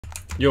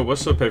Yo,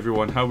 what's up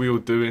everyone? How we all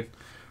doing?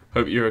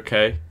 Hope you're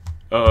okay.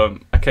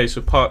 Okay,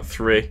 so part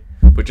 3.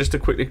 But just to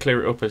quickly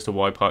clear it up as to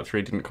why part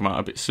 3 didn't come out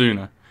a bit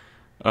sooner.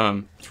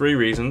 3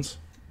 reasons.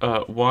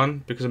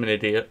 1, because I'm an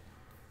idiot.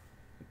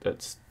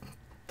 That's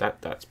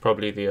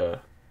probably the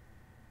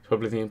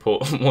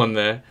important one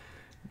there.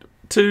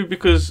 2,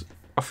 because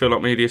I feel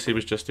like my idiocy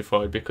was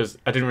justified because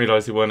I didn't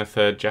realise there weren't a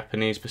third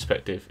Japanese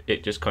perspective.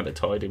 It just kind of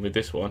tied in with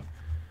this one.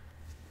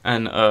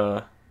 And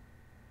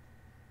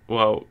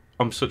well,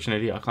 I'm such an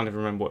idiot, I can't even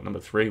remember what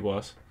number 3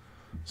 was.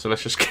 So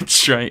let's just get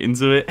straight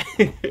into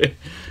it.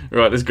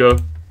 Right, let's go.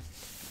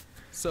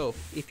 So,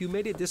 if you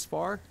made it this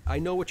far, I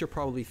know what you're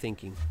probably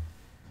thinking.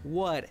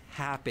 What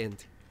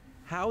happened?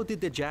 How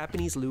did the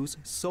Japanese lose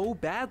so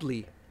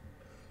badly?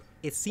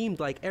 It seemed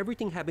like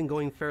everything had been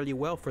going fairly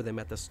well for them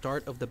at the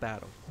start of the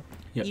battle,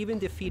 even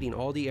defeating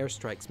all the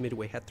airstrikes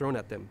Midway had thrown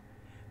at them.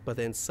 But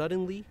then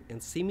suddenly,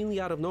 and seemingly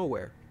out of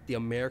nowhere, the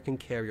American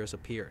carriers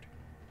appeared.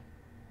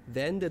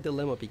 Then the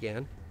dilemma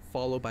began,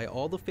 followed by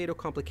all the fatal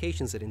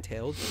complications it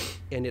entailed,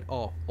 and it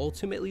all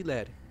ultimately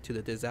led to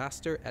the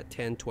disaster at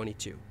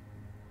 10/22.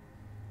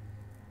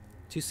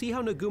 To see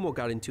how Nagumo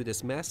got into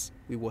this mess,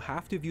 we will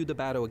have to view the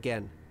battle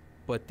again,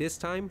 but this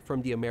time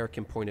from the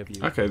American point of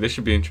view. Okay, this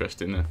should be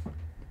interesting then.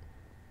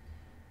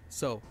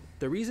 So,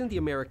 the reason the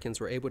Americans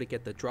were able to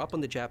get the drop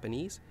on the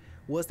Japanese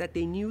was that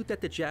they knew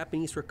that the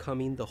Japanese were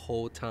coming the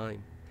whole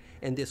time,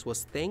 and this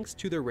was thanks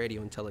to their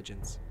radio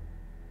intelligence.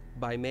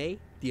 By May,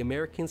 the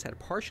Americans had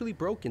partially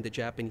broken the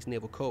Japanese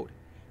naval code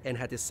and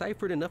had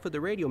deciphered enough of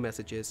the radio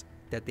messages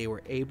that they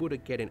were able to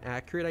get an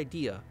accurate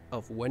idea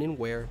of when and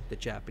where the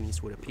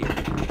Japanese would appear.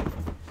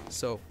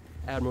 So,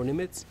 Admiral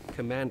Nimitz,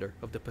 commander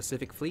of the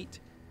Pacific Fleet,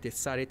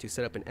 decided to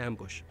set up an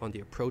ambush on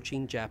the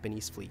approaching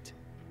Japanese fleet.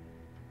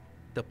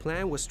 The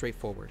plan was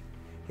straightforward.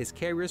 His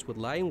carriers would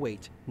lie in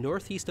wait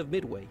northeast of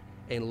Midway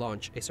and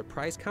launch a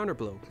surprise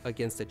counterblow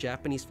against the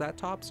Japanese flat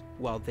tops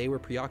while they were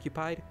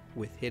preoccupied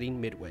with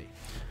hitting Midway.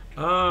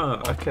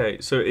 Ah,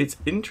 okay. So it's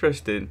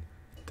interesting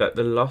that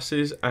the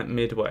losses at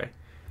Midway,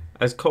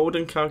 as cold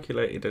and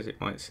calculated as it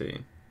might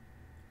seem,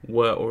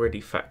 were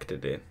already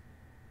factored in.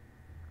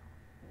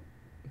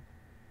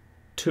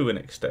 To an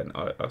extent,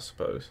 I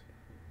suppose.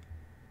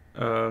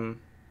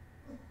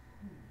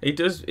 It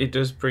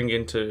does bring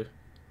into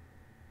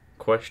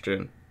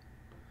question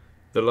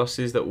the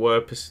losses that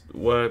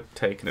were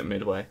taken at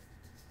Midway.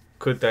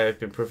 Could they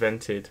have been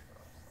prevented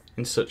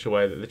in such a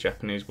way that the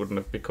Japanese wouldn't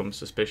have become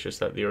suspicious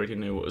that they already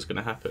knew what was going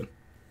to happen?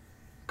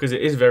 Because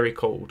it is very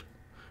cold.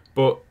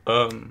 But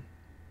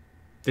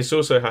this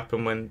also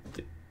happened when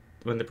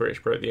the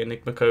British broke the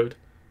Enigma code.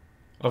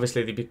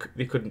 Obviously,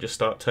 they couldn't just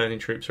start turning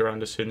troops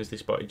around as soon as they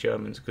spotted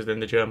Germans, because then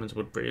the Germans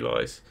would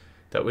realise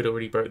that we'd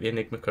already broke the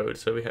Enigma code.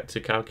 So we had to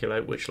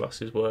calculate which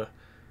losses were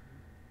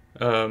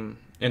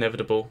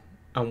inevitable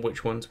and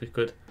which ones we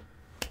could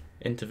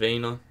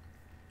intervene on.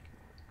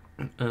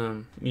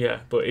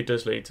 Yeah, but it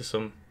does lead to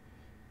some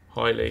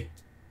highly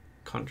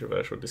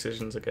controversial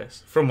decisions, I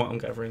guess, from what I'm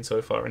gathering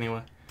so far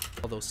anyway.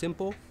 Although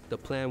simple, the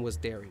plan was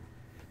daring.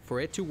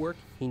 For it to work,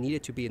 he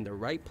needed to be in the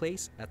right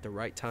place at the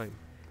right time.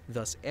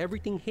 Thus,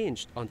 everything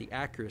hinged on the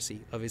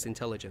accuracy of his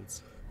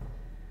intelligence.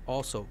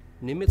 Also,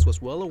 Nimitz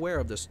was well aware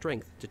of the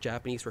strength the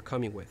Japanese were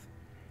coming with.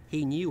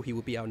 He knew he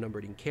would be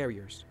outnumbered in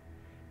carriers.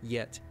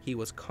 Yet, he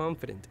was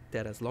confident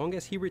that as long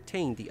as he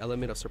retained the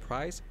element of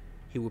surprise,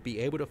 he would be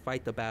able to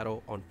fight the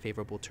battle on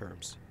favorable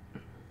terms.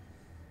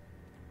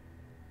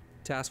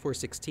 Task Force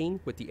 16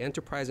 with the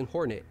Enterprise and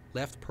Hornet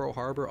left Pearl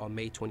Harbor on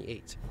May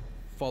 28,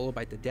 followed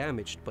by the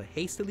damaged but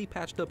hastily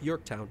patched up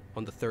Yorktown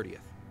on the 30th.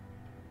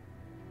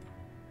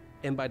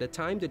 And by the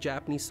time the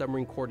Japanese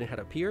submarine cordon had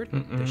appeared,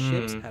 the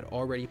ships had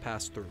already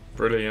passed through.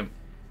 Brilliant.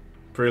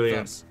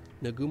 Brilliant. Thus,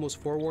 Nagumo's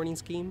forewarning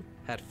scheme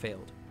had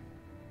failed.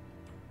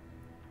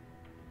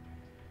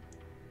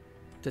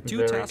 The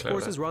two task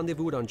forces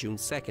rendezvoused on June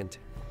 2nd.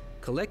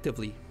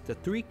 Collectively, the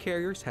 3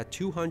 carriers had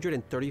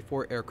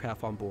 234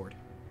 aircraft on board.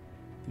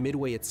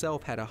 Midway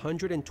itself had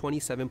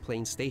 127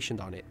 planes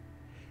stationed on it.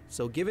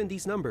 So given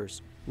these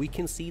numbers, we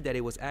can see that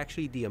it was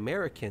actually the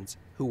Americans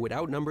who would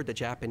outnumber the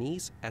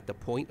Japanese at the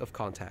point of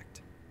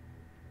contact.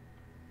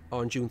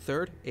 On June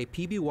 3rd, a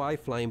PBY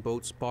flying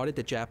boat spotted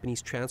the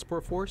Japanese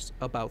transport force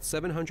about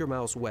 700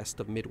 miles west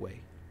of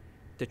Midway.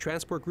 The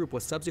transport group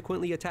was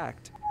subsequently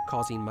attacked,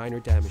 causing minor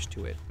damage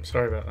to it.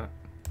 Sorry about that.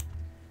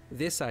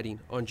 This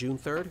sighting on June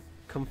 3rd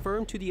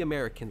confirmed to the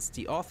Americans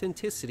the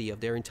authenticity of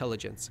their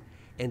intelligence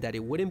and that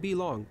it wouldn't be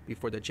long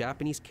before the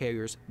Japanese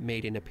carriers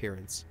made an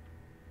appearance.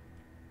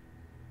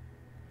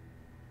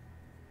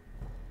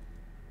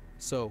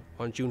 So,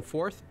 on June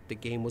 4th, the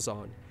game was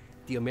on.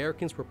 The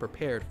Americans were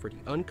prepared for the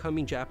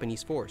oncoming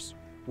Japanese force,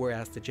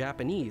 whereas the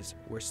Japanese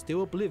were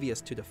still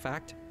oblivious to the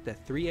fact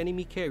that 3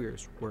 enemy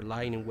carriers were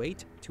lying in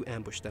wait to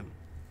ambush them.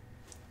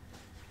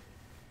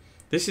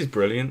 This is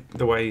brilliant,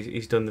 the way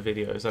he's done the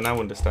videos. I now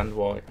understand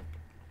why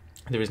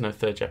there is no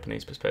third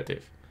Japanese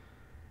perspective.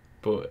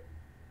 But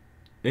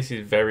this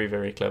is very,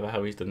 very clever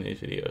how he's done these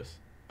videos.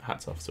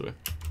 Hats off to him.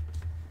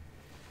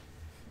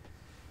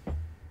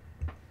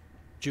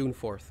 June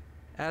 4th.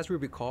 As we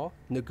recall,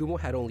 Nagumo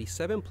had only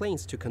 7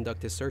 planes to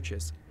conduct his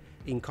searches.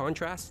 In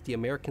contrast, the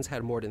Americans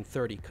had more than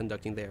 30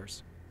 conducting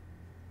theirs.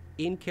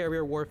 In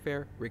carrier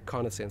warfare,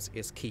 reconnaissance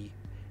is key,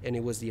 and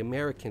it was the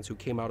Americans who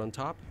came out on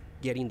top,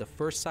 getting the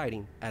first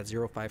sighting at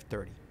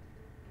 0530.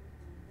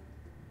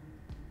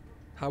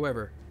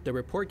 However, the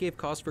report gave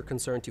cause for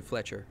concern to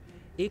Fletcher.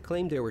 It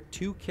claimed there were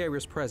 2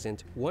 carriers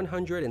present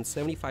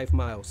 175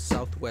 miles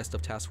southwest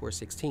of Task Force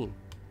 16.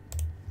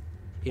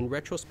 In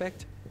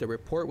retrospect, the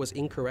report was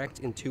incorrect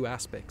in 2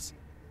 aspects.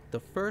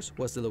 The first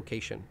was the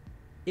location.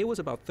 It was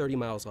about 30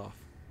 miles off.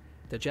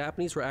 The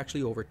Japanese were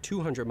actually over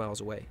 200 miles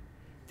away.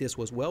 This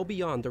was well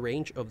beyond the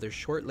range of their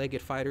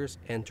short-legged fighters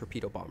and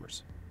torpedo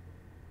bombers.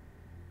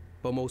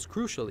 But most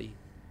crucially,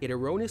 it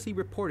erroneously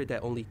reported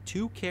that only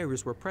 2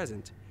 carriers were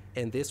present,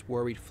 and this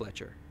worried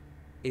Fletcher.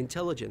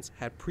 Intelligence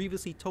had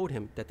previously told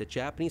him that the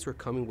Japanese were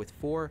coming with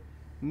 4,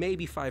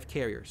 maybe 5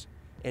 carriers,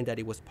 and that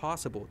it was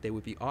possible they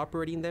would be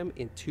operating them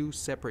in 2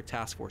 separate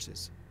task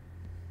forces.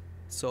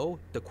 So,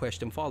 the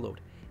question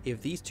followed,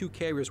 if these 2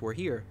 carriers were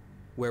here,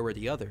 where were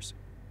the others?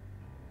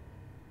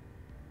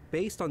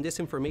 Based on this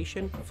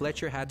information,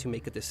 Fletcher had to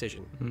make a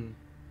decision.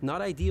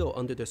 Not ideal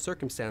under the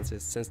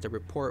circumstances since the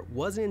report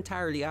wasn't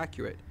entirely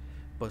accurate,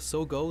 but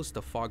so goes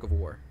the fog of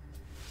war.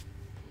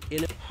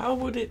 How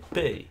would it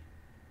be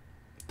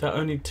that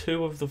only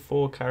 2 of the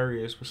 4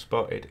 carriers were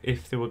spotted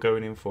if they were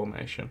going in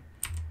formation?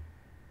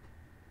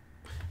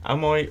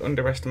 Am I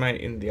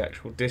underestimating the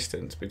actual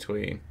distance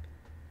between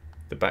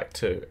the back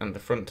 2 and the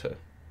front 2?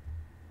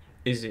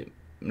 Is it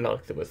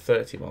like they were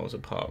 30 miles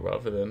apart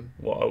rather than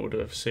what I would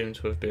have assumed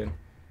to have been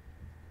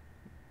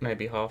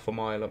maybe half a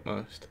mile at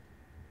most?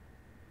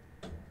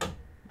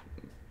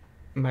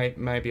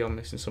 Maybe I'm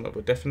missing something,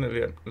 but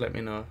definitely let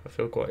me know. I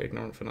feel quite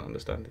ignorant for not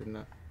understanding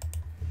that.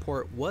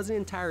 Report wasn't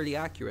entirely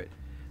accurate,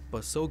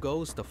 but so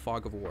goes the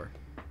fog of war.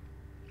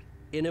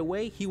 In a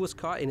way, he was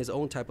caught in his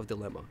own type of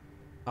dilemma,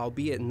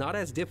 albeit not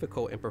as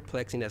difficult and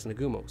perplexing as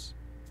Nagumo's.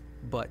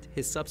 But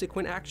his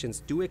subsequent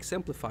actions do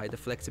exemplify the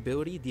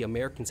flexibility the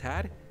Americans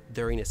had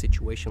during a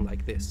situation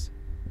like this.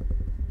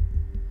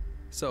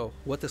 So,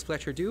 what does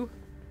Fletcher do?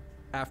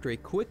 After a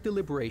quick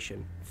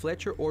deliberation,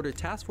 Fletcher ordered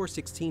Task Force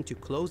 16 to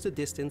close the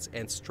distance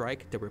and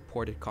strike the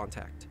reported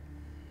contact.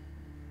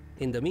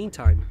 In the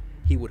meantime,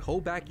 he would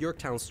hold back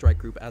Yorktown's strike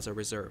group as a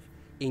reserve,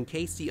 in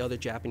case the other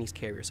Japanese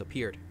carriers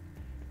appeared.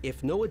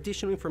 If no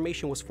additional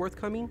information was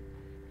forthcoming,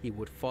 he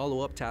would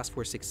follow up Task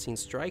Force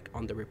 16's strike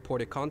on the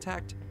reported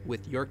contact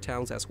with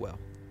Yorktown's as well.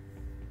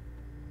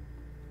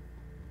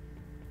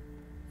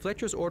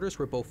 Fletcher's orders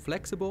were both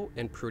flexible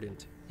and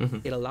prudent.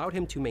 It allowed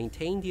him to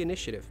maintain the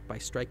initiative by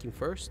striking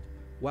first,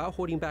 while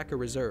holding back a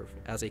reserve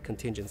as a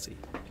contingency.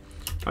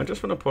 I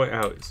just want to point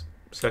out, it's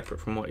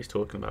separate from what he's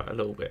talking about a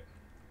little bit,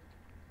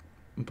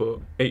 but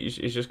it's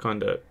just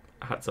kind of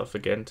hats off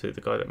again to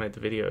the guy that made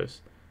the videos.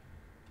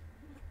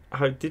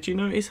 Did you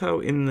notice how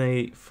in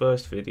the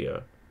first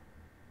video,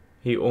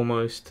 he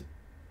almost,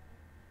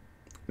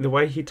 the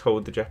way he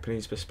told the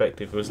Japanese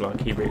perspective was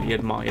like he really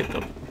admired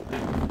them,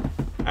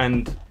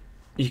 and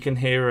you can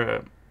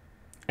hear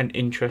an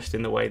interest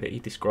in the way that he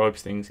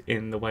describes things,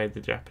 in the way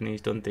the Japanese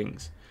done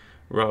things,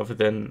 rather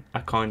than a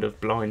kind of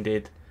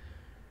blinded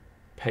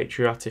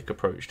patriotic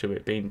approach to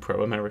it being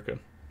pro-American.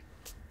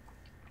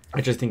 I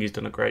just think he's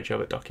done a great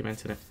job at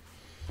documenting it.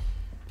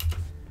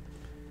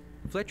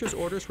 Fletcher's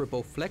orders were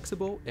both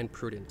flexible and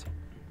prudent.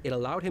 It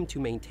allowed him to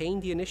maintain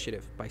the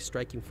initiative by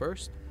striking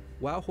first,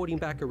 while holding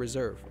back a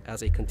reserve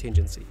as a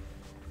contingency.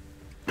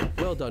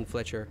 Well done,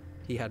 Fletcher.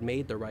 He had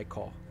made the right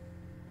call.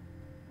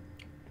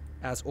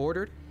 As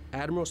ordered,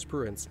 Admiral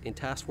Spruance in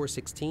Task Force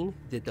 16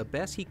 did the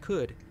best he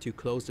could to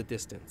close the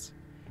distance.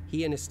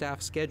 He and his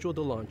staff scheduled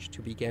the launch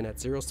to begin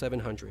at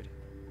 0700.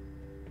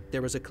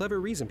 There was a clever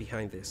reason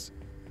behind this.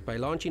 By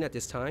launching at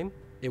this time,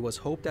 it was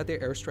hoped that their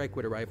airstrike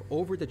would arrive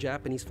over the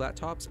Japanese flat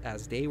tops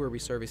as they were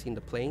reservicing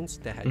the planes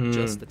that had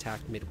just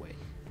attacked Midway.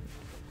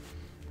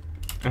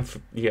 And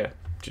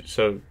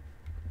so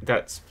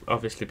that's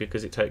obviously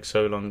because it takes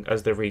so long.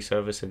 As they're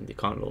reservicing, you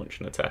can't launch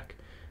an attack,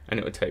 and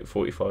it would take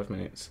 45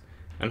 minutes,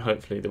 and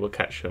hopefully they will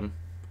catch them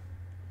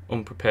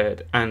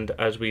unprepared. And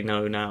as we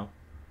know now,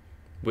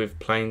 with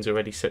planes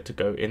already set to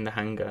go in the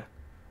hangar,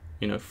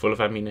 full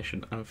of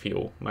ammunition and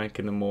fuel,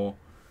 making them more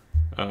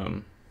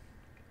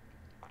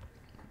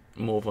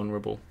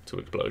vulnerable to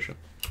explosion.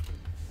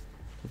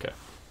 Okay.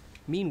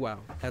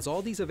 Meanwhile, as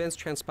all these events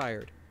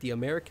transpired, the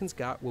Americans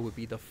got what would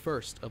be the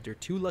first of their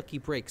 2 lucky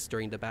breaks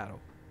during the battle.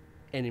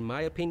 And in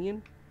my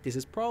opinion, this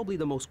is probably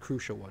the most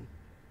crucial one.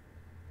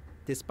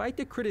 Despite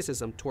the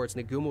criticism towards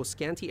Nagumo's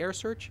scanty air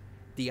search,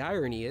 the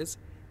irony is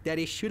that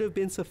it should have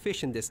been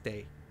sufficient this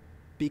day.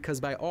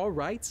 Because by all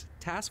rights,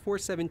 Task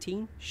Force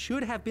 17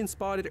 should have been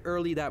spotted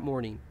early that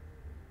morning.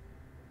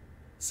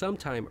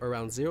 Sometime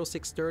around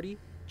 0630,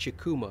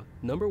 Chikuma,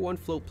 number 1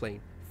 float plane,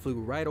 flew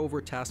right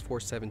over Task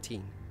Force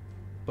 17,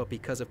 but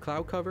because of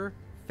cloud cover,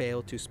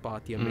 failed to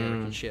spot the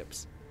American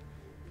ships.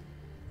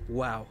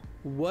 Wow,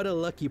 what a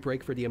lucky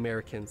break for the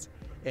Americans,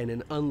 and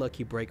an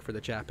unlucky break for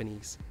the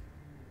Japanese.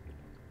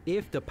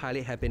 If the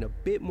pilot had been a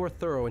bit more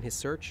thorough in his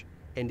search,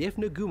 and if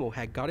Nagumo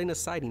had gotten a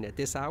sighting at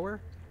this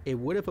hour, it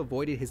would have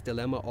avoided his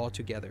dilemma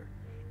altogether,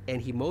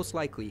 and he most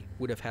likely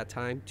would have had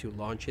time to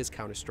launch his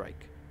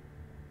counterstrike.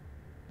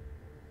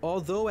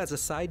 Although, as a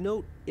side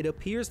note, it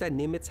appears that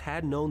Nimitz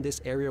had known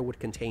this area would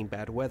contain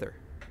bad weather.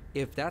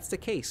 If that's the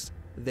case,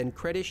 then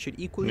credit should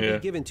equally be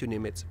given to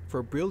Nimitz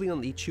for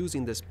brilliantly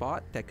choosing the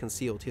spot that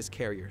concealed his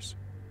carriers.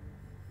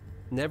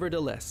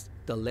 Nevertheless,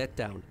 the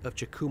letdown of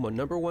Chikumo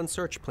No. 1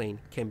 search plane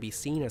can be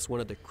seen as one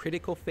of the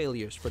critical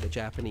failures for the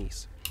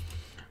Japanese.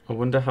 I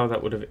wonder how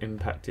that would have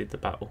impacted the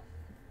battle.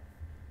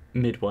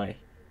 Midway.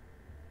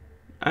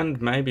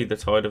 And maybe the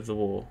tide of the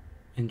war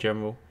in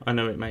general. I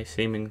know it may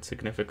seem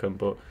insignificant,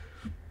 but,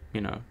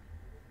 you know,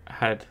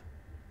 had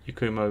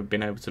Yakumo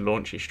been able to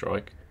launch his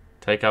strike,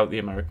 take out the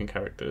American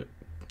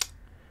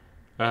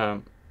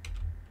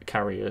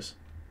carriers,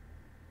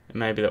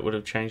 maybe that would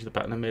have changed the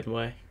Battle of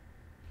Midway.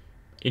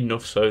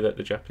 Enough so that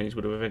the Japanese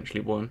would have eventually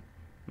won.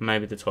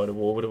 Maybe the tide of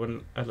war would have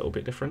been a little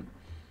bit different.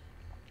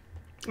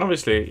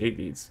 Obviously,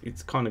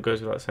 it kind of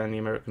goes without saying the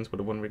Americans would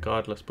have won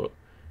regardless, but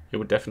it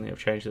would definitely have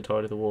changed the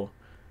tide of the war.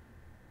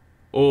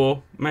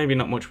 Or maybe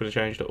not much would have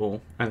changed at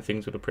all, and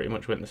things would have pretty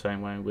much went the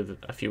same way with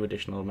a few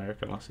additional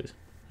American losses.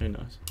 Who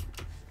knows?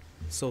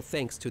 So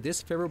thanks to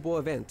this favorable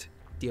event,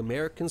 the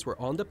Americans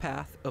were on the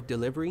path of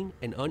delivering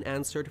an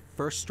unanswered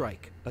first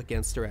strike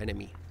against their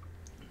enemy.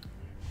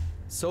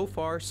 So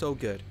far, so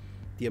good.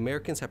 The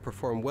Americans have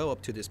performed well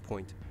up to this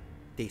point.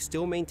 They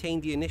still maintain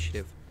the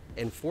initiative,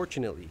 and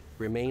fortunately,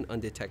 remain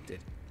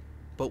undetected.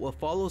 But what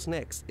follows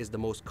next is the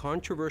most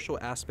controversial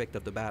aspect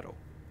of the battle.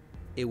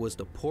 It was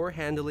the poor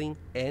handling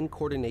and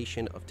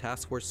coordination of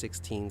Task Force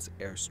 16's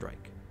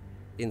airstrike.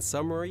 In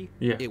summary,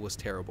 it was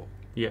terrible.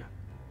 Yeah.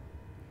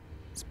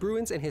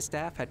 Spruance and his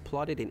staff had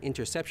plotted an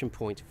interception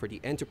point for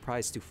the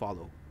Enterprise to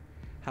follow.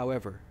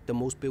 However, the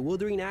most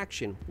bewildering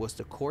action was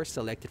the course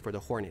selected for the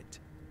Hornet.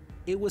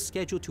 It was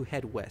scheduled to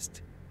head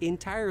west,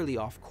 entirely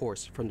off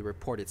course from the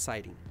reported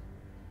sighting.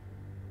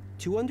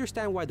 To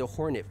understand why the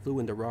Hornet flew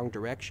in the wrong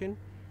direction,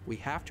 we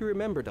have to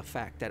remember the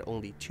fact that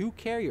only 2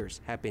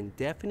 carriers have been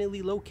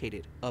definitely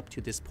located up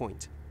to this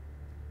point.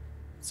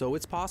 So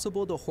it's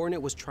possible the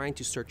Hornet was trying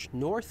to search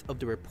north of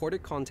the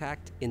reported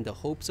contact in the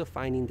hopes of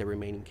finding the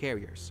remaining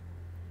carriers.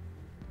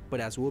 But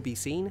as will be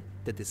seen,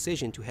 the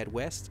decision to head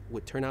west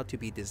would turn out to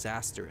be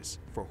disastrous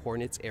for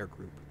Hornet's air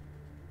group.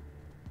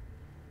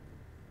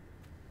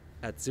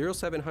 At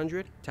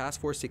 0700,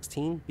 Task Force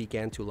 16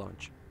 began to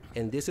launch,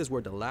 and this is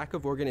where the lack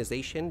of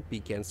organization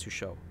begins to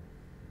show.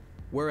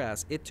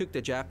 Whereas it took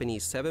the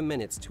Japanese 7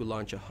 minutes to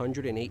launch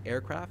 108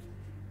 aircraft,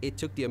 it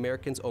took the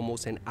Americans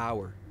almost an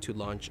hour to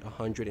launch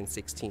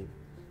 116.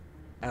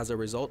 As a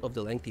result of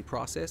the lengthy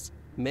process,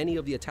 many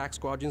of the attack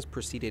squadrons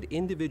proceeded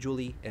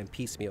individually and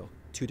piecemeal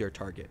to their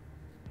target.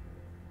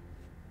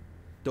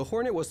 The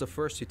Hornet was the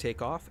first to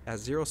take off at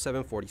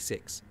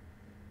 0746.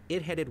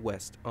 It headed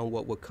west on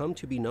what would come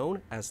to be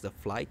known as the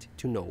Flight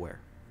to Nowhere.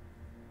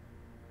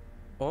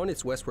 On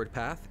its westward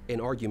path, an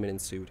argument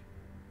ensued.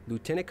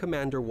 Lieutenant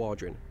Commander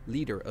Waldron,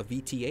 leader of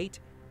VT-8,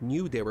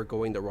 knew they were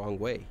going the wrong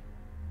way.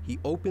 He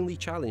openly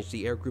challenged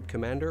the air group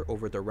commander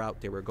over the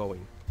route they were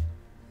going.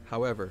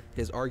 However,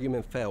 his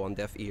argument fell on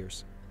deaf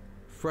ears.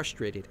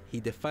 Frustrated, he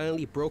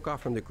defiantly broke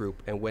off from the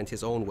group and went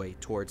his own way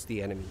towards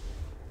the enemy.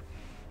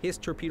 His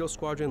torpedo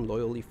squadron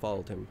loyally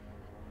followed him.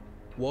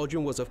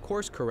 Waldron was of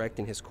course correct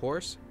in his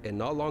course, and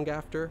not long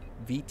after,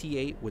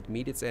 VT-8 would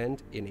meet its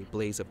end in a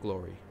blaze of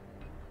glory.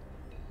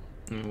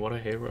 What a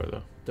hero,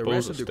 though. The Balls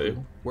rest of the steel.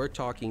 group, we're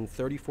talking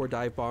 34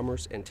 dive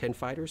bombers and 10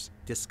 fighters,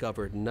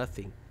 discovered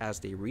nothing as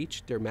they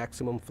reached their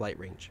maximum flight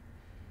range.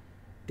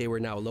 They were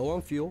now low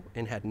on fuel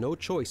and had no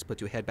choice but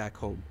to head back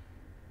home.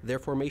 Their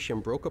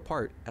formation broke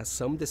apart as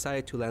some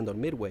decided to land on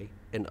Midway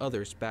and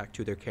others back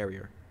to their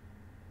carrier.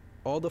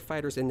 All the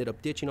fighters ended up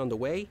ditching on the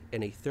way,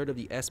 and a third of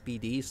the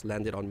SBDs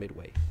landed on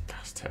Midway.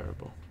 That's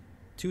terrible.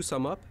 To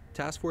sum up,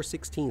 Task Force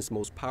 16's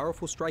most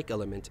powerful strike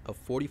element of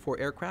 44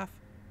 aircraft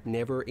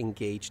never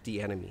engaged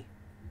the enemy,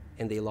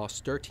 and they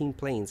lost 13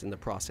 planes in the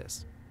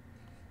process.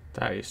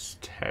 That is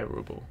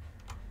terrible.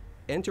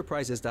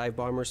 Enterprise's dive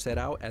bombers set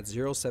out at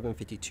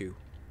 0752.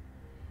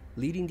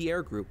 Leading the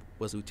air group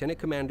was Lieutenant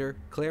Commander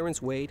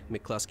Clarence Wade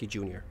McCluskey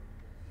Jr.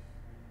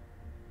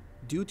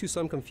 Due to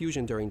some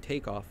confusion during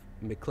takeoff,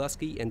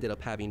 McCluskey ended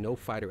up having no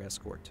fighter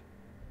escort.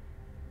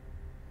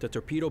 The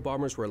torpedo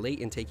bombers were late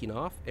in taking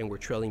off and were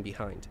trailing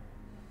behind,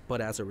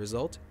 but as a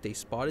result, they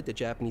spotted the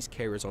Japanese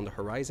carriers on the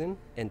horizon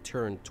and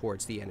turned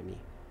towards the enemy.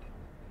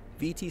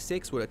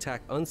 VT-6 would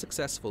attack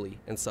unsuccessfully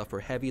and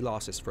suffer heavy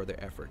losses for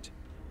their effort.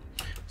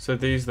 So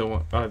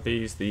are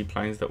these the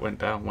planes that went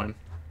down when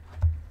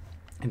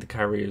the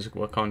carriers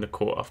were kind of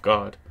caught off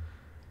guard,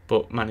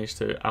 but managed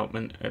to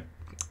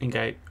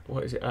engage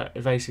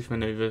evasive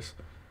maneuvers,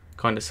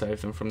 kind of save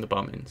them from the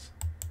bombings?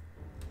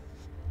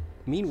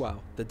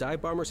 Meanwhile, the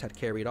dive bombers had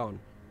carried on.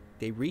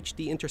 They reached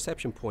the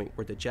interception point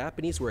where the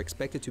Japanese were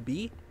expected to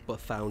be, but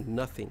found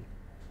nothing.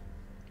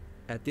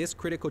 At this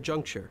critical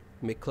juncture,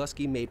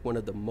 McCluskey made one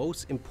of the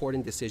most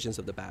important decisions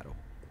of the battle.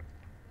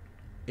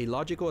 A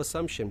logical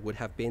assumption would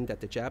have been that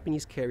the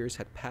Japanese carriers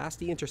had passed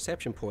the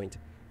interception point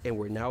and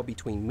were now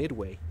between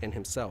Midway and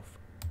himself.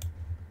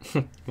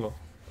 Well,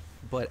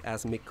 But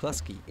as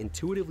McCluskey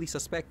intuitively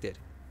suspected,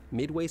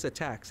 Midway's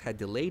attacks had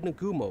delayed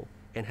Nagumo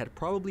and had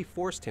probably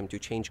forced him to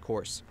change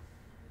course.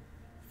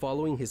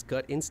 Following his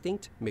gut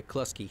instinct,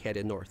 McCluskey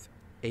headed north,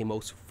 a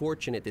most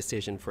fortunate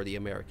decision for the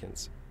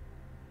Americans.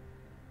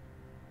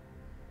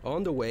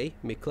 On the way,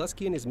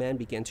 McCluskey and his men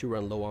began to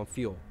run low on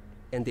fuel,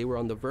 and they were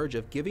on the verge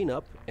of giving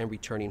up and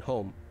returning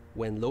home,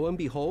 when lo and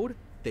behold,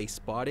 they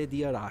spotted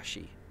the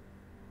Arashi.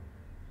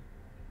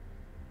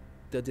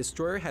 The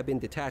destroyer had been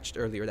detached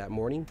earlier that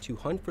morning to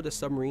hunt for the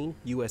submarine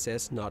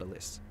USS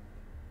Nautilus.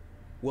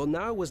 Well,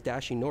 now it was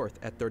dashing north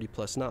at 30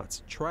 plus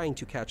knots, trying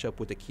to catch up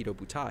with the Kido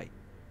Butai,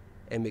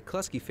 and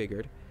McCluskey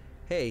figured,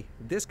 hey,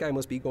 this guy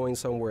must be going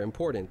somewhere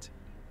important.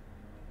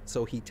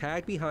 So he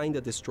tagged behind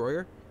the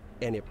destroyer,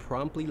 and it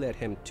promptly led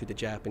him to the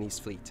Japanese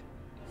fleet.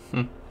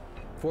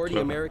 For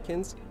the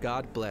Americans,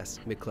 God bless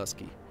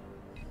McCluskey.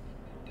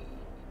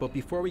 But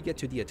before we get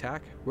to the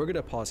attack, we're going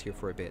to pause here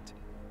for a bit.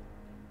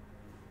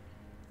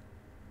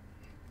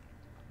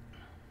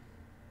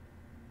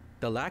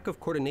 The lack of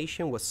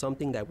coordination was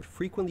something that would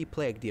frequently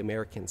plague the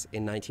Americans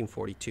in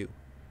 1942.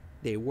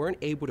 They weren't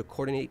able to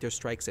coordinate their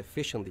strikes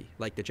efficiently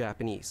like the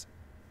Japanese.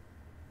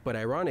 But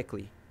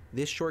ironically,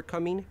 this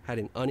shortcoming had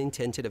an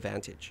unintended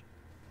advantage.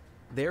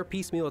 Their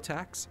piecemeal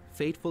attacks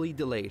fatefully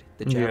delayed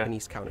the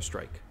Japanese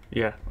counterstrike.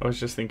 Yeah, I was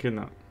just thinking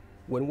that.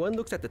 When one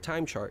looks at the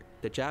time chart,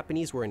 the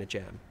Japanese were in a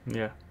jam.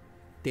 Yeah.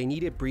 They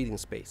needed breathing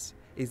space,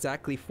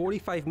 exactly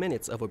 45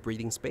 minutes of a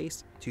breathing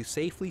space to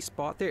safely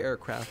spot their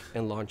aircraft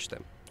and launch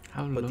them.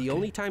 But the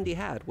only time they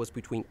had was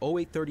between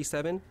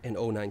 0837 and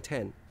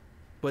 0910.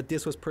 But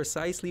this was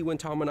precisely when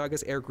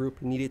Tomonaga's air group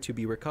needed to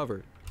be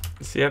recovered.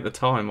 See, at the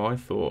time, I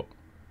thought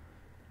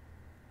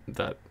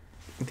that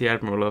the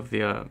admiral of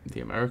the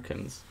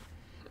Americans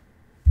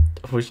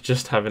was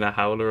just having a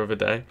howler of a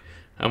day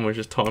and was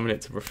just timing it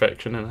to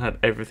perfection and had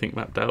everything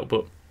mapped out.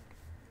 But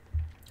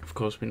of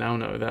course, we now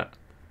know that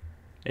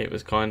it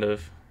was kind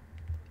of,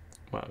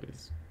 well, it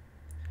was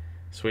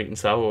sweet and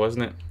sour,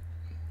 wasn't it?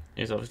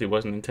 It obviously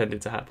wasn't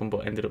intended to happen,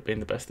 but ended up being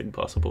the best thing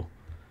possible.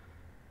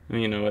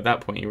 And, you know, at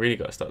that point, you really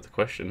got to start to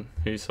question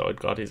whose side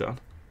God is on.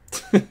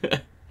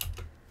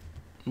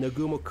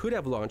 Nagumo could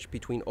have launched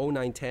between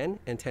 0910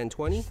 and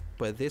 1020,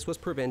 but this was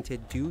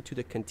prevented due to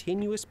the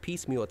continuous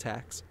piecemeal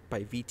attacks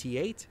by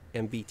VT-8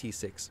 and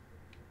VT-6.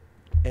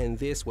 And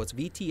this was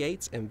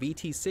VT-8's and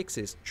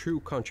VT-6's true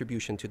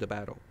contribution to the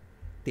battle.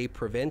 They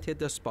prevented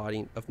the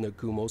spotting of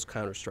Nagumo's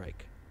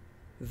counterstrike.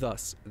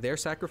 Thus, their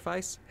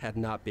sacrifice had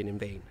not been in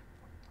vain.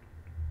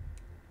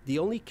 The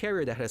only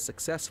carrier that had a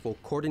successful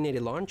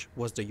coordinated launch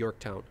was the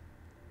Yorktown.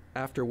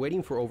 After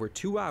waiting for over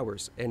 2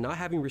 hours and not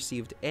having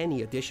received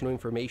any additional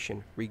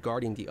information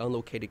regarding the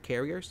unlocated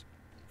carriers,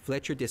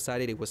 Fletcher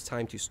decided it was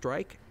time to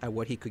strike at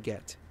what he could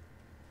get.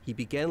 He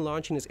began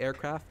launching his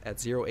aircraft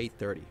at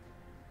 0830.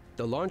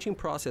 The launching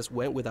process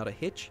went without a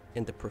hitch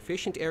and the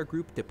proficient air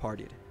group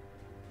departed.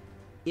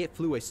 It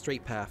flew a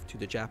straight path to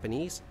the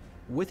Japanese,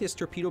 with its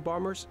torpedo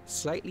bombers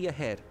slightly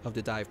ahead of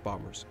the dive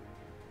bombers.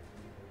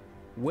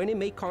 When it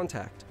made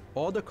contact,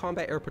 all the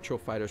combat air patrol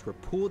fighters were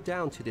pulled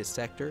down to this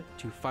sector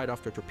to fight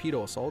off the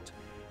torpedo assault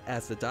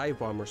as the dive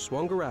bombers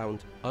swung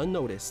around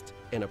unnoticed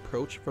and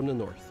approached from the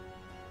north.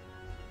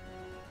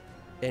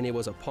 And it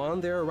was upon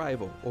their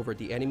arrival over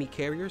the enemy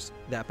carriers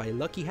that by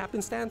lucky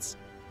happenstance,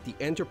 the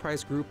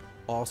Enterprise group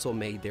also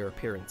made their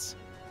appearance.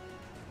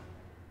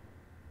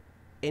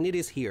 And it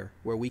is here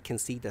where we can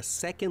see the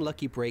second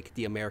lucky break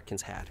the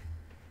Americans had.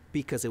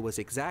 Because it was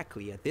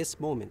exactly at this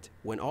moment,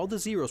 when all the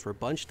Zeros were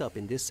bunched up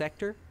in this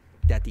sector,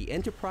 that the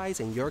Enterprise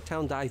and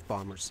Yorktown dive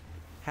bombers,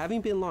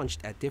 having been launched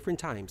at different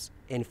times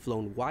and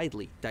flown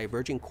widely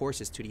divergent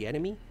courses to the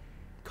enemy,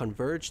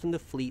 converged on the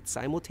fleet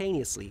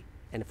simultaneously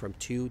and from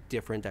 2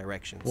 different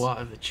directions. What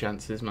are the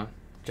chances, man?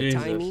 The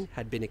Jesus. timing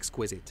had been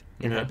exquisite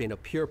and had been a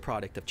pure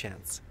product of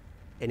chance.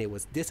 And it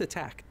was this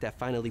attack that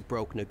finally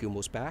broke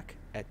Nagumo's back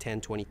at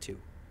 1022.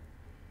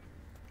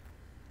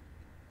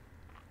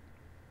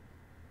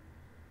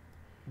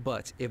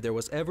 But if there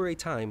was ever a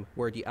time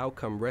where the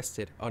outcome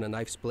rested on a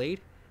knife's blade,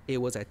 it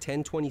was at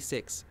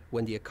 1026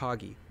 when the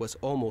Akagi was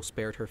almost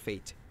spared her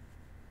fate.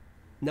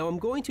 Now I'm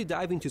going to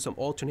dive into some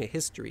alternate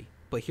history,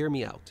 but hear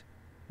me out.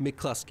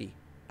 McCluskey,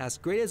 as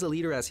great as a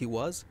leader as he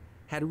was,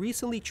 had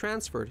recently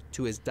transferred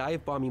to his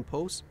dive bombing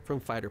post from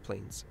fighter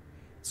planes,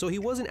 so he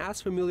wasn't as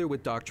familiar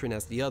with doctrine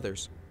as the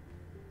others.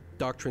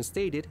 Doctrine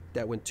stated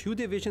that when 2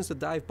 divisions of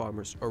dive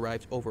bombers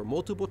arrived over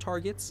multiple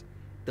targets,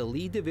 the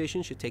lead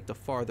division should take the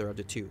farther of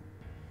the 2.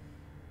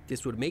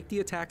 This would make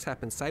the attacks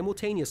happen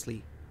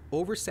simultaneously,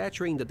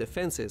 oversaturating the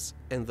defenses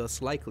and thus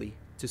likely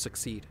to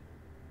succeed.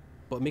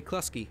 But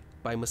McCluskey,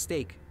 by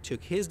mistake,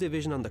 took his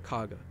division on the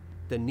Kaga,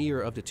 the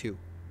nearer of the 2.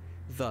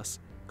 Thus,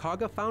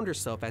 Kaga found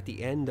herself at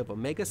the end of a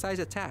mega-sized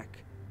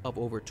attack of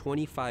over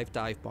 25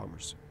 dive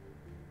bombers.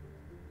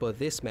 But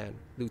this man,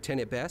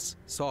 Lieutenant Bess,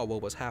 saw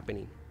what was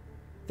happening.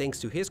 Thanks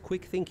to his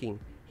quick thinking,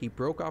 he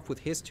broke off with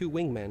his 2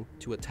 wingmen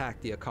to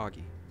attack the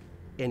Akagi.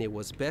 and it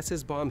was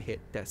Bess's bomb hit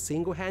that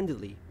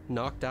single-handedly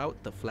knocked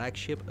out the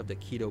flagship of the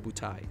Kido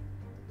Butai.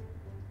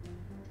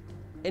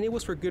 And it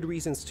was for good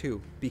reasons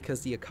too,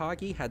 because the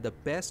Akagi had the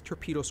best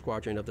torpedo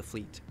squadron of the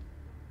fleet.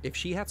 If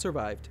she had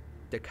survived,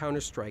 the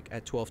counterstrike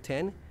at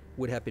 1210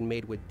 would have been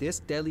made with this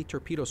deadly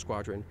torpedo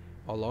squadron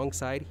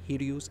alongside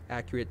Hiryu's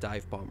accurate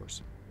dive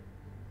bombers.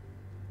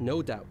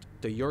 No doubt,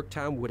 the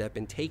Yorktown would have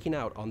been taken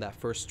out on that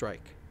first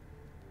strike.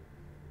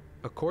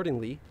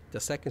 Accordingly, the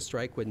second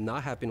strike would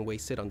not have been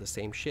wasted on the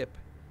same ship.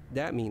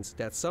 That means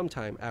that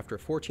sometime after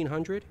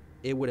 1400,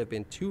 it would have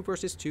been 2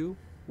 versus 2,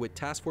 with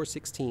Task Force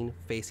 16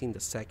 facing the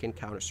second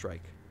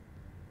counterstrike.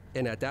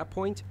 And at that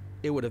point,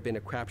 it would have been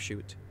a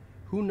crapshoot.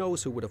 Who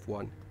knows who would have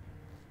won?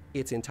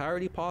 It's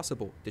entirely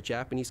possible the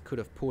Japanese could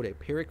have pulled a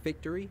Pyrrhic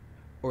victory,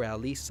 or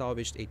at least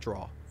salvaged a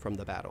draw from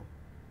the battle.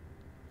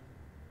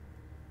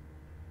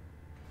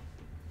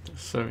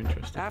 So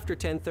interesting. After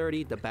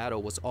 10:30, the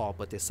battle was all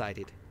but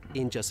decided.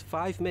 In just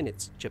 5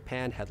 minutes,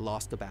 Japan had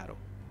lost the battle.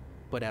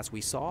 But as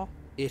we saw,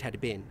 it had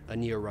been a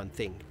near-run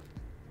thing.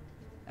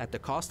 At the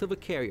cost of a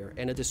carrier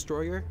and a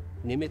destroyer,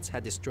 Nimitz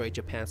had destroyed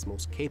Japan's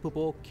most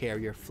capable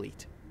carrier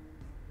fleet.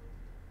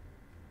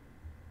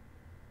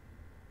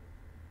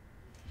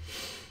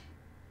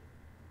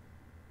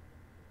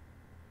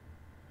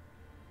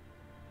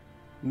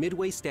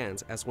 Midway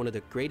stands as one of the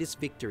greatest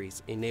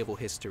victories in naval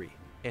history,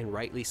 and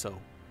rightly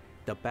so.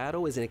 The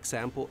battle is an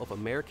example of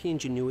American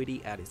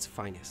ingenuity at its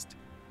finest.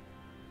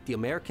 The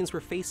Americans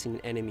were facing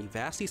an enemy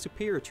vastly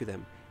superior to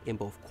them in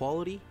both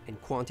quality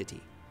and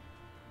quantity.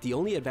 The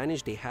only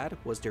advantage they had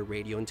was their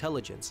radio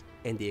intelligence,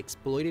 and they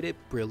exploited it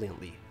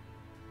brilliantly.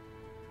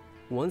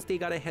 Once they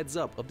got a heads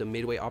up of the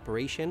Midway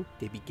operation,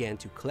 they began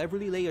to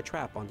cleverly lay a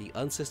trap on the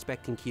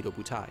unsuspecting Kido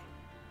Butai.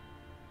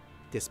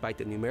 Despite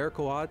the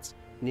numerical odds,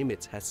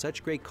 Nimitz had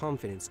such great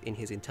confidence in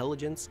his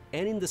intelligence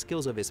and in the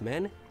skills of his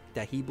men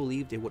that he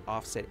believed it would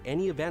offset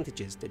any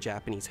advantages the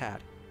Japanese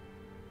had.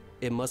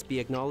 It must be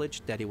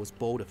acknowledged that it was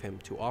bold of him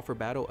to offer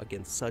battle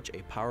against such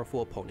a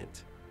powerful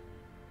opponent.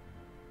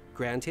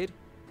 Granted,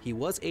 he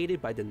was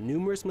aided by the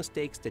numerous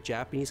mistakes the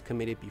Japanese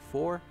committed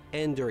before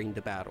and during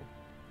the battle.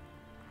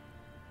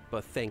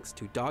 But thanks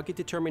to dogged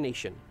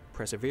determination,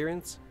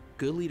 perseverance,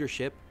 good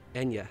leadership,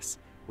 and yes,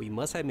 we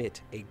must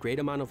admit a great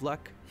amount of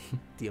luck,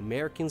 the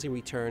Americans in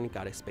return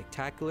got a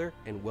spectacular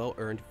and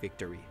well-earned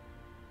victory.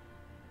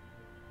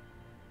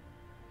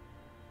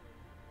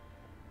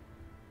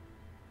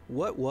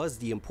 What was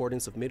the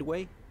importance of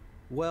Midway?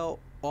 Well,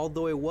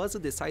 although it was a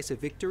decisive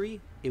victory,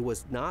 it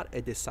was not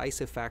a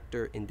decisive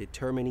factor in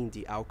determining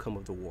the outcome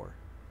of the war.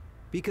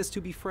 Because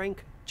to be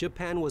frank,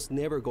 Japan was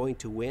never going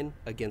to win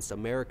against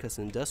America's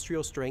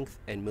industrial strength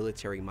and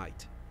military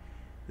might.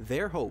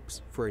 Their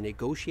hopes for a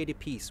negotiated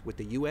peace with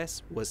the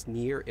US was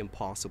near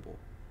impossible.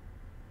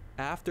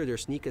 After their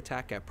sneak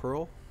attack at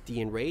Pearl,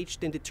 the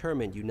enraged and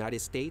determined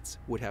United States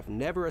would have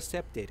never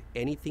accepted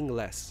anything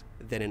less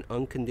than an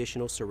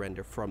unconditional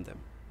surrender from them.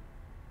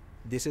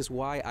 This is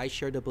why I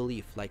share the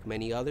belief, like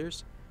many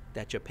others,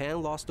 that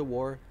Japan lost the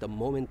war the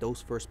moment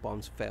those first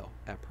bombs fell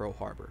at Pearl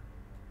Harbor.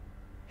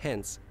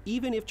 Hence,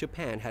 even if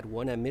Japan had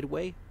won at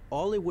Midway,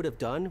 all it would have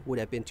done would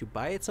have been to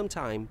buy it some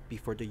time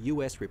before the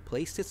US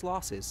replaced its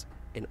losses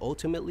and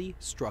ultimately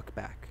struck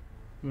back.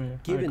 Yeah,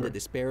 Given the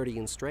disparity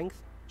in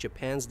strength,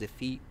 Japan's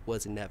defeat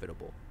was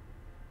inevitable.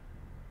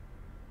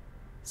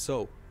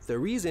 So, the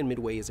reason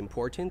Midway is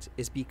important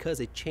is because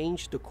it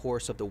changed the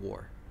course of the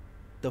war.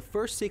 The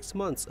first 6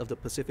 months of the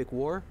Pacific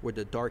War were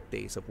the dark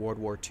days of World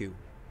War II.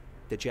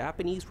 The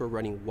Japanese were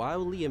running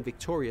wildly and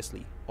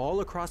victoriously all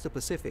across the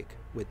Pacific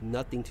with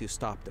nothing to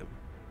stop them.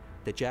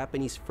 The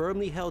Japanese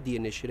firmly held the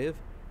initiative,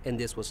 and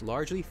this was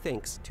largely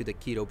thanks to the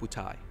Kido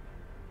Butai.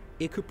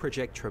 It could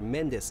project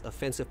tremendous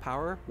offensive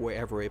power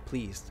wherever it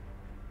pleased.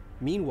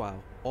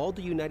 Meanwhile, all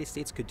the United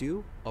States could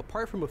do,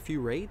 apart from a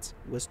few raids,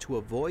 was to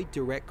avoid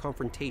direct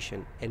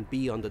confrontation and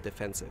be on the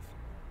defensive.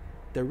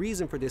 The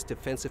reason for this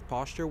defensive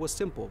posture was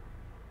simple.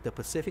 The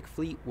Pacific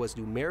Fleet was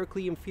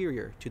numerically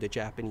inferior to the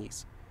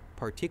Japanese,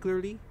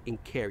 particularly in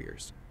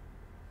carriers.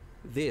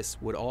 This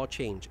would all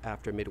change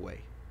after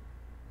Midway.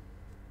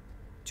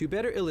 To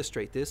better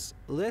illustrate this,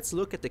 let's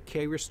look at the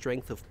carrier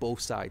strength of both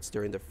sides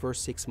during the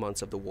first 6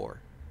 months of the war.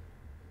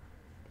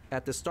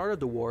 At the start of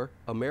the war,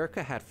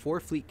 America had 4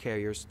 fleet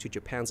carriers to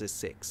Japan's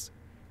 6.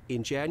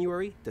 In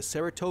January, the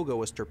Saratoga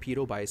was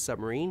torpedoed by a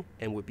submarine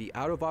and would be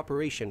out of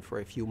operation for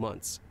a few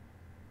months.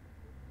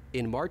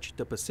 In March,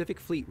 the Pacific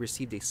Fleet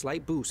received a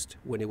slight boost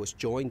when it was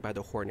joined by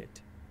the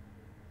Hornet.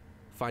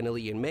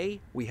 Finally, in May,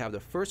 we have the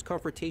first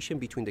confrontation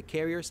between the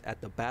carriers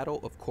at the Battle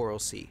of Coral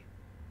Sea.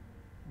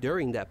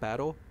 During that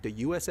battle, the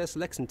USS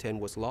Lexington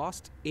was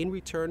lost in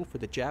return for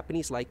the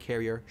Japanese light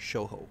carrier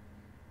Shoho.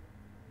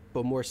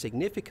 But more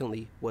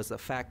significantly was the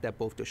fact that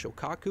both the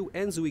Shokaku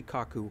and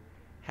Zuikaku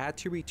had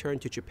to return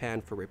to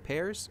Japan for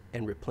repairs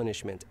and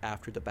replenishment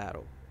after the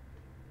battle.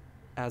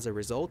 As a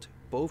result,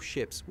 both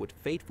ships would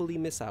fatefully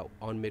miss out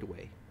on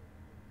Midway.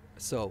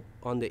 So,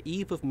 on the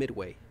eve of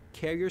Midway,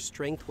 carrier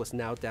strength was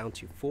now down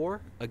to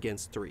 4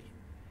 against 3.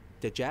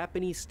 The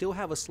Japanese still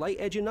have a slight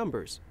edge in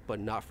numbers, but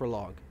not for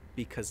long,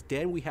 because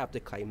then we have the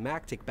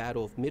climactic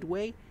Battle of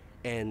Midway,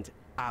 and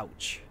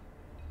ouch.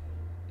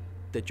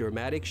 The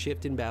dramatic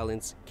shift in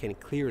balance can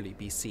clearly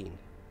be seen.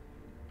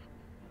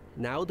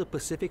 Now the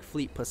Pacific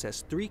Fleet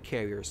possessed 3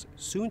 carriers,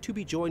 soon to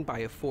be joined by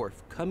a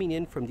 4th coming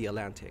in from the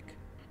Atlantic.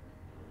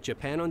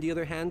 Japan, on the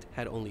other hand,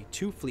 had only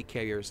 2 fleet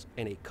carriers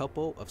and a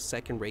couple of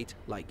second-rate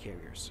light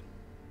carriers.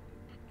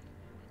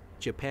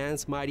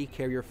 Japan's mighty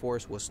carrier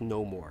force was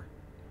no more.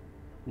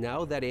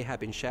 Now that it had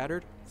been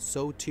shattered,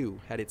 so too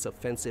had its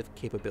offensive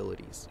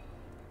capabilities.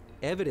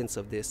 Evidence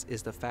of this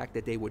is the fact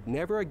that they would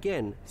never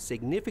again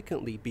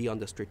significantly be on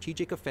the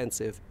strategic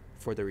offensive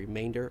for the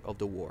remainder of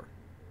the war.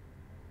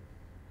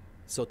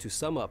 So to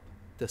sum up,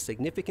 the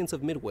significance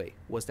of Midway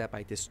was that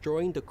by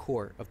destroying the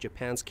core of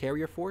Japan's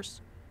carrier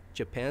force,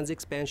 Japan's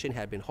expansion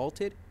had been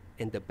halted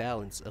and the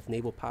balance of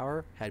naval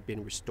power had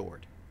been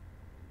restored.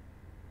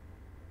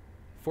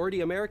 For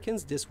the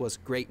Americans, this was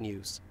great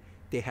news.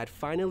 They had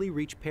finally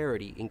reached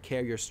parity in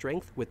carrier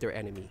strength with their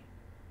enemy.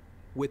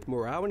 With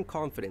morale and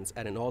confidence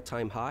at an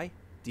all-time high,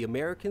 the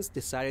Americans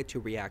decided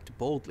to react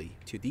boldly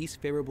to these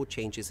favorable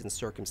changes in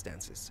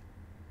circumstances.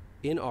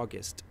 In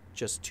August,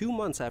 just 2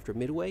 months after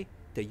Midway,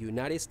 the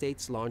United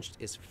States launched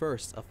its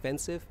first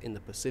offensive in the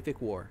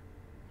Pacific War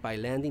by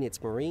landing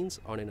its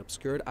Marines on an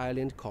obscured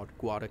island called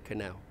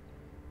Guadalcanal.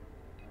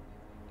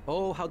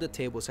 Oh, how the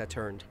tables had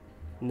turned.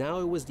 Now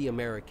it was the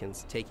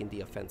Americans taking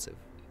the offensive.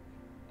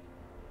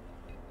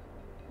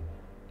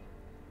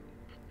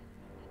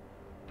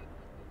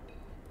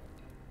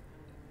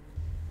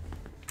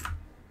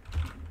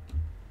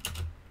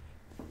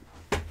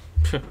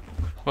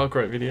 What a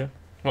great video.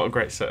 What a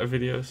great set of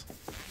videos.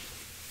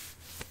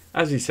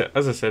 As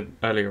I said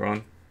earlier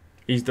on,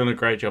 he's done a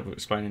great job of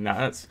explaining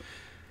that.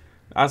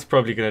 That's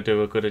probably going to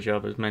do a good a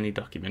job as many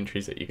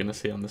documentaries that you're going to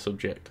see on the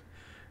subject.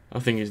 I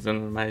think he's done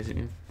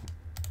amazing.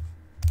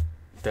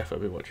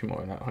 Definitely be watching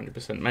more of that,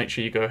 100%. Make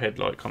sure you go ahead,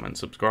 like, comment,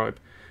 subscribe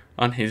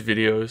on his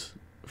videos.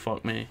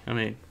 Fuck me. I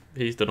mean,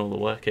 he's done all the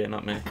work here,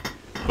 not me.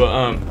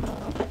 But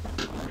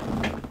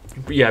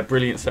yeah,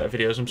 brilliant set of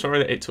videos. I'm sorry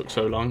that it took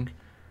so long.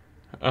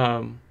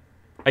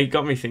 It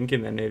got me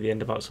thinking then near the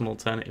end about some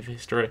alternative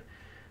history.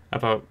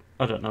 About,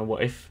 I don't know,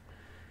 what if...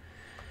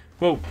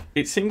 Well,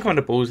 it seemed kind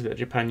of ballsy that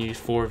Japan used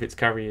 4 of its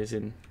carriers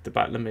in the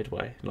Battle of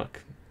Midway.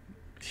 Like,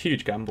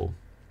 huge gamble.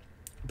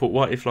 But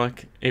what if,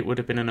 like, it would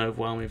have been an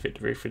overwhelming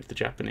victory for the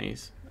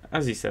Japanese?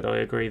 As he said, I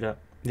agree that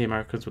the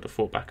Americans would have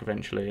fought back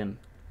eventually and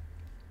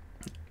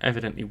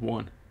evidently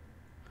won.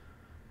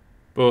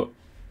 But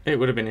it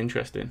would have been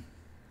interesting.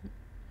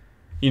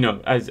 You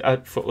know, as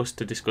for us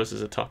to discuss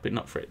as a topic,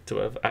 not for it to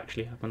have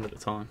actually happened at the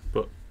time.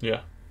 But,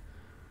 yeah.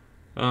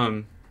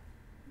 I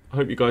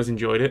hope you guys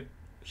enjoyed it.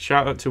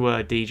 Shout out to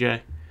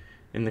DJ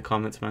in the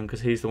comments, man,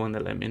 because he's the one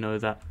that let me know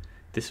that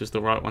this was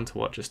the right one to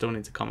watch. I still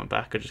need to comment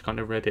back. I just kind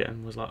of read it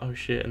and was like, oh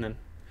shit, and then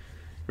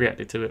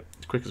reacted to it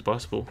as quick as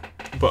possible.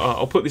 But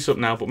I'll put this up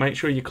now, but make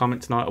sure you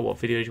comment tonight on what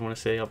videos you want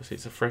to see. Obviously,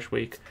 it's a fresh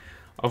week.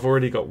 I've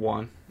already got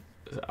one.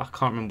 I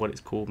can't remember what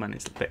it's called, man.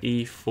 It's the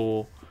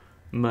E4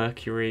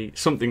 Mercury,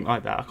 something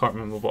like that. I can't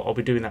remember, but I'll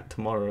be doing that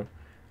tomorrow.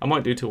 I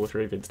might do 2 or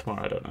 3 vids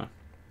tomorrow, I don't know.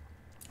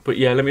 But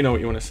yeah, let me know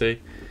what you want to see.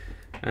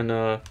 And,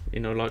 you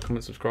know, like,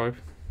 comment, subscribe.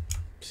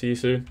 See you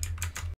soon.